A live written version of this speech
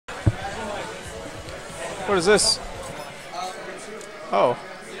What is this? Oh.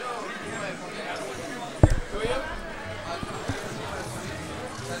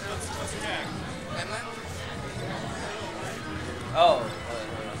 Oh.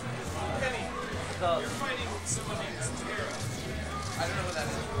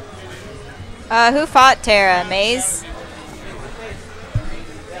 Who fought Tara? Maze?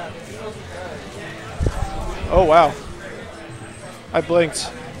 Oh, wow. I blinked.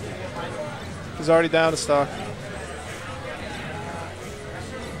 He's already down to stock.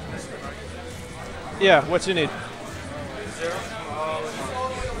 Yeah, what you need?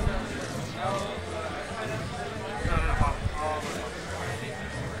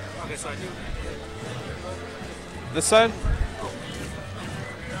 This side?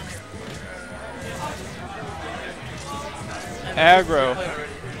 Aggro.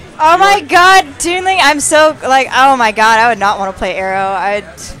 Oh my god, Toon Link, I'm so, like, oh my god, I would not want to play Arrow. I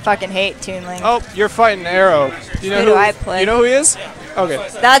fucking hate Toon Link. Oh, you're fighting Arrow. Do you know who do I play? You know who he is? Okay.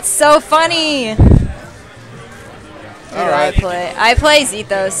 That's so funny. Who do I play? I play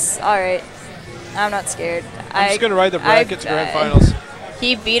Zethos. Alright. I'm not scared. I'm just going to ride the brackets grand finals.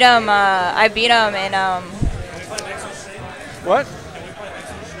 He beat him, I beat him in, What?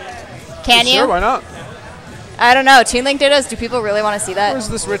 Can you? Sure, why not? I don't know. Toon Link Dittos? Do people really want to see that? Where's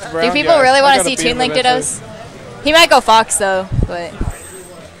this Rich Brown Do people guy? really I want to gotta see beat Toon him Link eventually. Dittos? He might go Fox, though, but...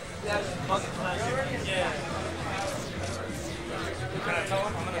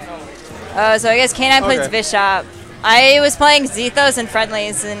 Oh, so I guess K9 plays Bishop. I was playing Zethos and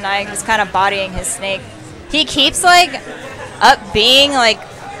Friendlies, and I was kind of bodying his snake. He keeps, like, up being, like,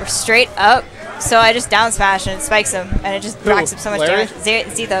 straight up, so I just down smash and it spikes him, and it just racks up so much Larry?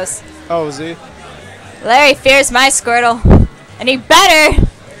 damage. Zethos. Oh, Z. Larry fears my Squirtle, and he better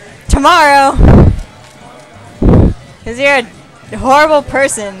tomorrow, because you're a horrible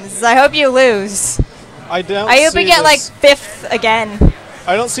person. I hope you lose. I hope we get, like, 5th again.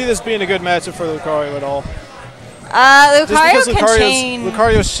 I don't see this being a good matchup for Lucario at all. Lucario can chain.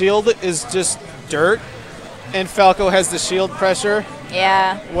 Lucario's shield is just dirt, and Falco has the shield pressure.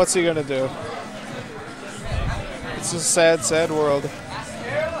 Yeah. What's he gonna do? It's a sad, sad world.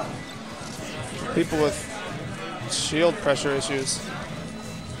 People with shield pressure issues.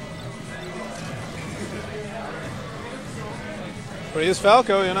 But he is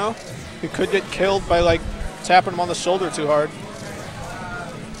Falco, you know? He could get killed by, like, tapping him on the shoulder too hard.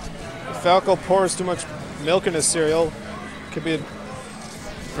 If Falco pours too much milk in his cereal, could be a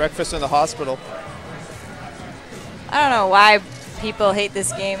breakfast in the hospital. I don't know why people hate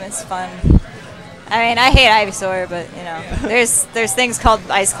this game. It's fun. I mean, I hate Ivysaur, but, you know, there's things called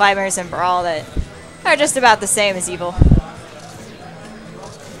Ice Climbers and Brawl that are just about the same as evil.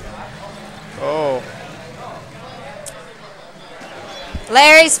 Oh.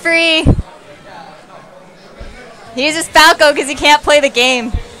 Larry's free. He uses Falco because he can't play the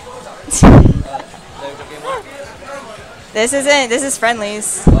game. This isn't. This is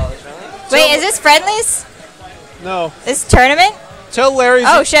Friendlies. Wait, is this Friendlies? No. This tournament? Tell Larry.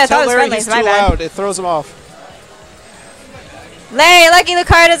 Oh shit! I thought it was Larry Friendlies. he's My too bad. loud. It throws him off. Larry, lucky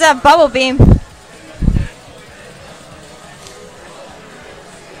Lucario doesn't have Bubble Beam.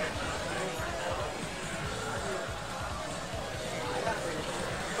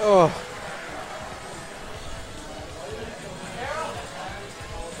 Oh.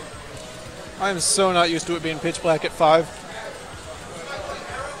 I'm so not used to it being pitch black at 5.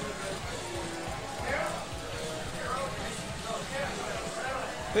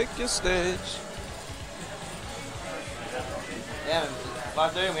 Pick your stage. Yeah,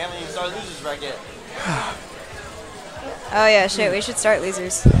 5:30. We haven't even started losers bracket. Oh yeah, shit. We should start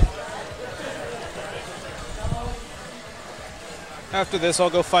losers. After this, I'll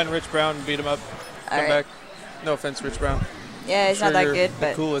go find Rich Brown and beat him up. Come back. No offense, Rich Brown. Yeah, he's not that good,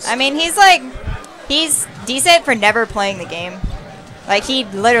 but coolest. I mean, he's decent for never playing the game. Like, he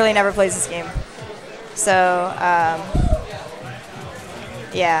literally never plays this game. So,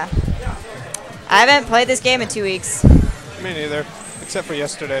 yeah. I haven't played this game in 2 weeks. Me neither, except for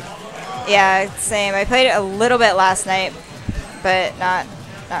yesterday. Yeah, same. I played it a little bit last night, but not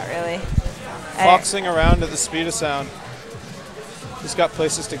really. Foxing around at the speed of sound. He's got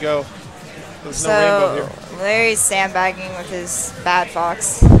places to go. There's no rainbow here. Larry's sandbagging with his bad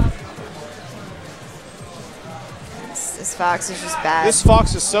Fox. This Fox is just bad. This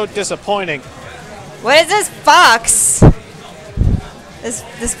Fox is so disappointing. What is this Fox?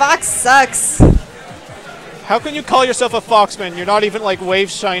 This Fox sucks. How can you call yourself a Foxman? You're not even like wave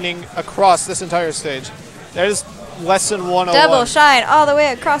shining across this entire stage. That is lesson 101. Double shine all the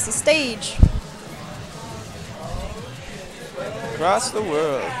way across the stage. Across the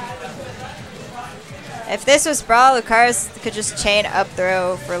world. If this was Brawl, Lucaris could just chain up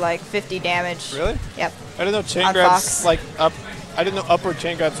throw for like 50 damage. Really? Yep. I didn't know chain On grabs Fox. like up. I didn't know upward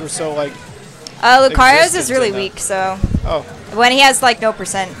chain grabs were so like. Lucario's is existence really in that. weak, so Oh. when he has like no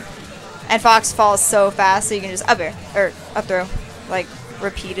percent, and Fox falls so fast, so you can just up air or up throw, like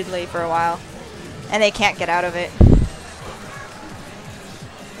repeatedly for a while, and they can't get out of it.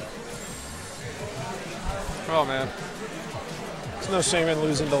 Oh man. There's no shame in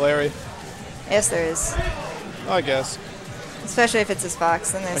losing to Larry. Yes, there is, I guess. especially if it's his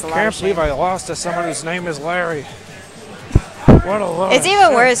Fox. Then there's a lot of shame. I lost to someone whose name is Larry. What a load. It's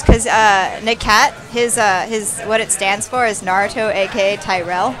even worse because Nakat, his what it stands for is Naruto, aka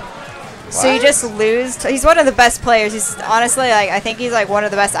Tyrell. So you just lose. He's one of the best players. He's honestly like I think he's like one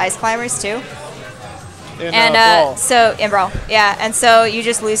of the best ice climbers too. In Brawl. So in Brawl, yeah. And so you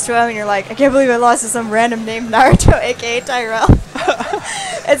just lose to him, and you're like, I can't believe I lost to some random name Naruto, aka Tyrell.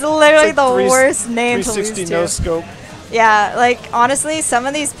 It's literally It's like the worst name to lose 360 to. no scope. Yeah, like honestly, some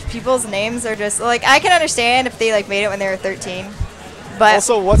of these people's names are just like I can understand if they like made it when they were 13, but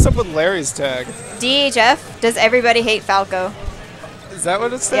Also, what's up with Larry's tag? DHF, does everybody hate Falco? Is that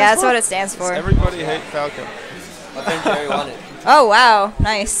what it stands for? Yeah, that's what it stands for. Does everybody hate Falcon? I think Jerry won it. Oh wow,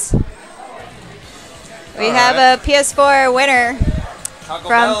 nice. We All have right. a PS4 winner Taco from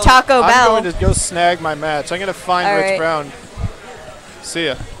Bell. Taco I'm Bell. going to go snag my match. I'm going to find All Rich right. Brown. See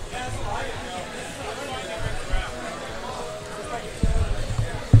ya.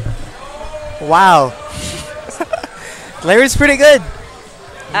 Wow. Larry's pretty good.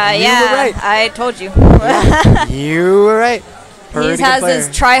 Yeah, were right. I told you. You were right. He Pretty good has player.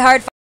 his try hard